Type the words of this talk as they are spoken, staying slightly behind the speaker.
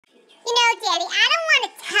Daddy, I don't want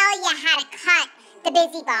to tell you how to cut the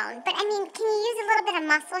busy bone, but I mean, can you use a little bit of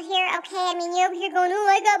muscle here, okay? I mean, you're over here going, oh,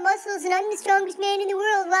 I got muscles and I'm the strongest man in the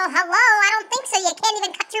world. Well, hello, I don't think so. You can't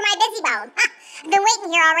even cut through my busy bone. I've been waiting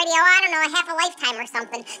here already, oh, I don't know, a half a lifetime or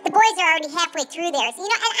something. The boys are already halfway through theirs, you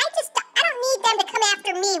know, and I don't need them to come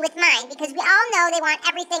after me with mine because we all know they want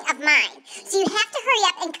everything of mine. So you have to hurry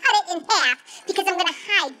up and cut it in half because I'm going to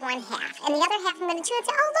hide one half. And the other half I'm going to chew and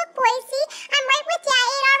say, oh, look, boys, see, I'm right with you. I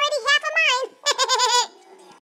ate already.